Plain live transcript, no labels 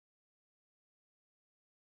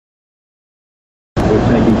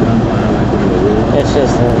It's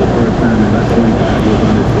just the first time in about 25 years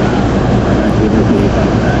on this job, I've actually heard the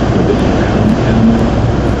back with this animal.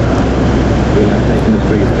 We got taking the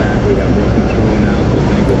streets back. We got more control now, so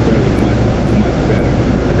things are certainly much better.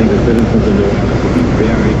 I think the citizens of New Orleans will be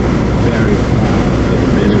very, very proud of the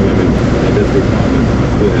men and women of this department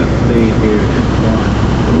who have stayed here and fought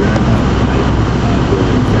the very tough fight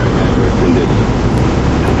during very adverse conditions.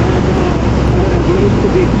 Most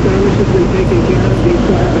of the skirmishes been taken care of. These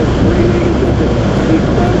guys are screaming and stuff. These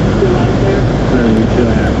thugs still out there. Certainly, we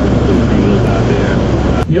still have some criminals out there.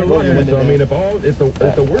 You're right. So I mean, if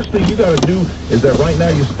the worst thing you got to do is that right now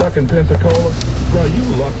you're stuck in Pensacola, bro, you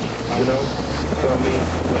lucky, you know. So I mean.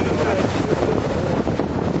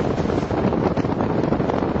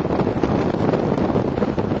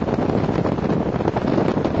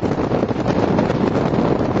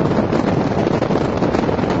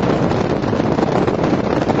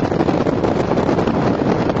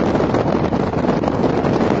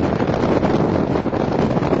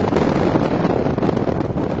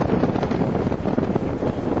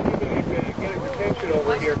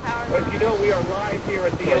 But you know, we are live here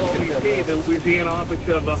at the NOLA, the Louisiana Office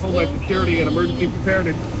of Homeland Security and Emergency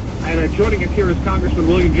Preparedness. And joining us here is Congressman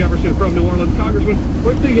William Jefferson from New Orleans. Congressman,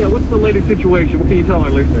 what's the latest situation? What can you tell our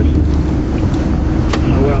listeners?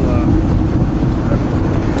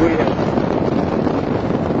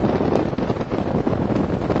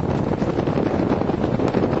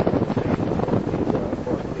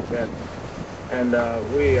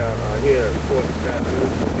 We are here at Fort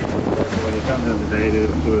when you come here today to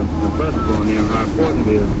impress upon you how important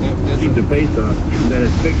it is to keep the pace up that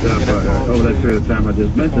it's picked up over that period of time I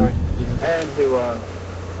just mentioned, and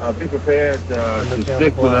to be prepared to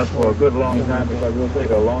stick with us for a good long time, because it will take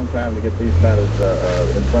a long time to get these matters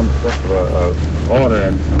in some sort of order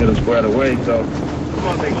and get them squared away. So we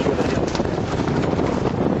want to make sure that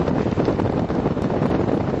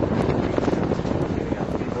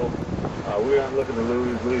we aren't looking to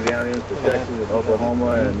lose Louisianians to Texas and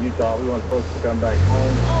Oklahoma and Utah. We want folks to come back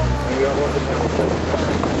home, and we don't want them to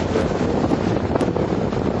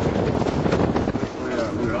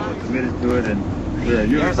we're all committed to it, and we're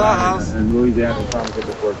unified, and Louisiana will probably get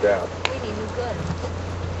this worked out.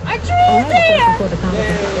 Our tree is there!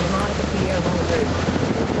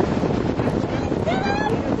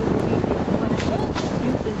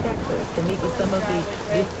 To meet with some of the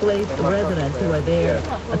displaced residents who are there.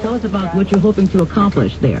 Tell us about what you're hoping to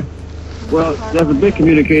accomplish there. Well, there's a big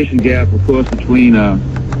communication gap, of course, between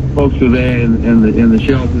folks who are there in the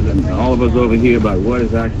shelters and all of us over here about what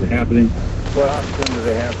is actually happening. What opportunity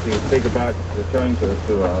they have to think about returning to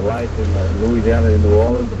life in Louisiana and New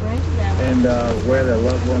Orleans, and where their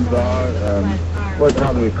loved ones are,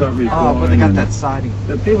 how the recovery is going. but they got that siding.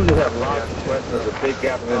 The people just have lots of questions, a big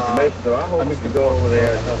gap of information, so I hope we can go over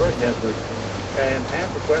there in the first instance and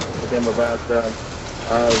answer questions with them about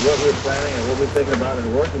what we're planning and what we're thinking about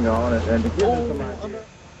and working on, and to give them some ideas.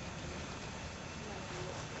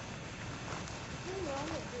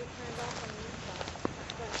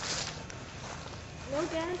 No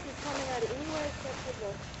gas is coming out of anywhere except for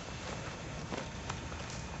the...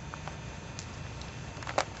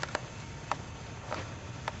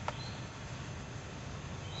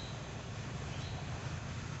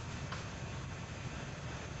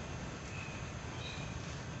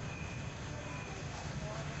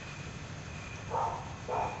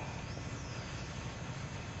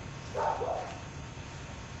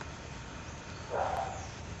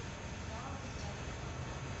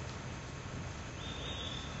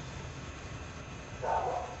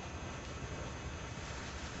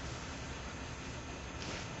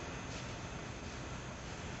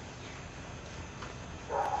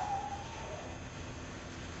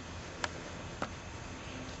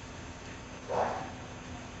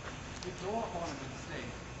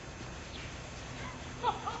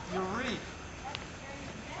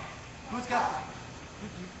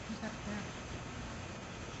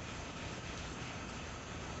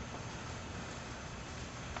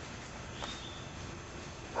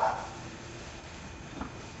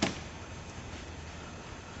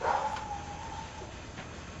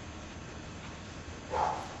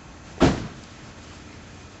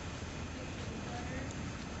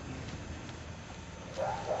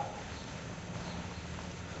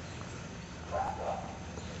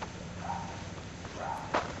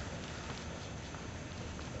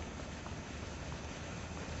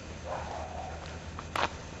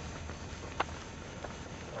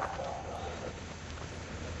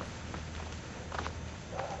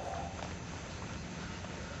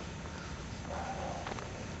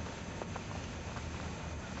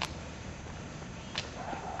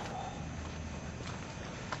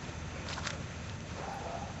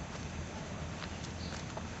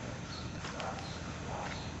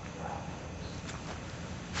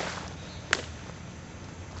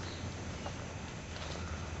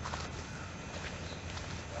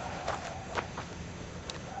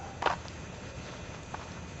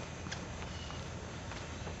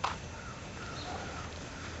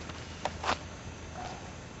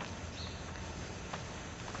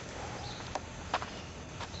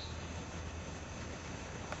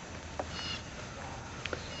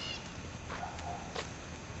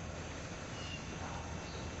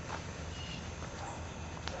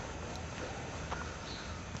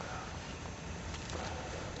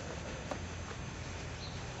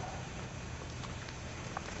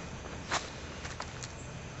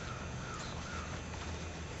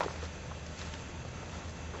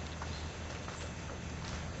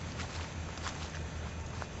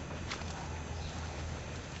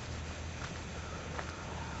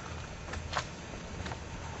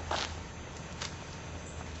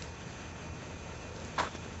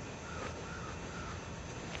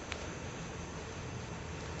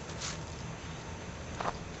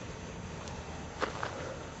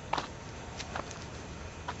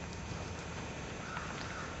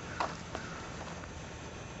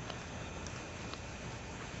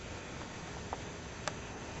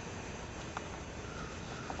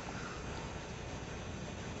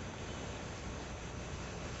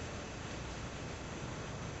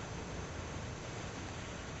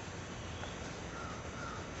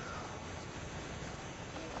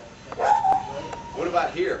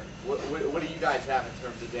 about here? What do you guys have in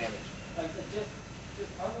terms of damage? Like I said, just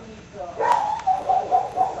underneath the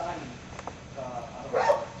siding, I don't know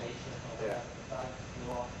what station or whatever, the siding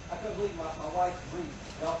door. I couldn't believe my wife's brief,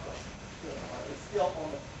 Delta, it's still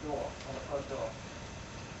on the door, on the front door.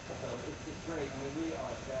 So it's great. I mean, we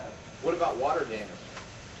are shattered. What about water damage?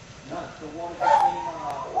 None. The water just came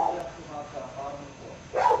all the way up to about the bottom of the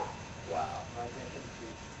floor. Wow. Right there to the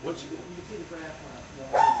street. You can see the grass on it.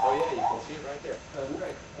 Oh yeah, you can see it right there. So it's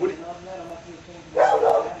great. What And other than that, I must be changing the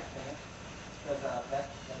attic fan, because that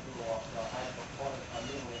blew off. I bought it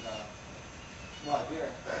new in Liberia.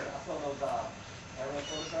 I saw those aerial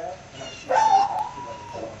photographs, and I could see the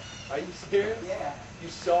roof. Are you serious? Yeah. You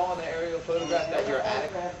saw on the aerial photograph that your attic?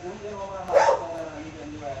 Zoomed in on my house, saw that I needed a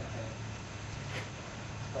new attic fan.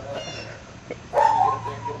 So that's it. Get up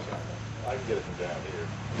there and get a shot. I can get it from down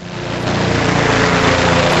here.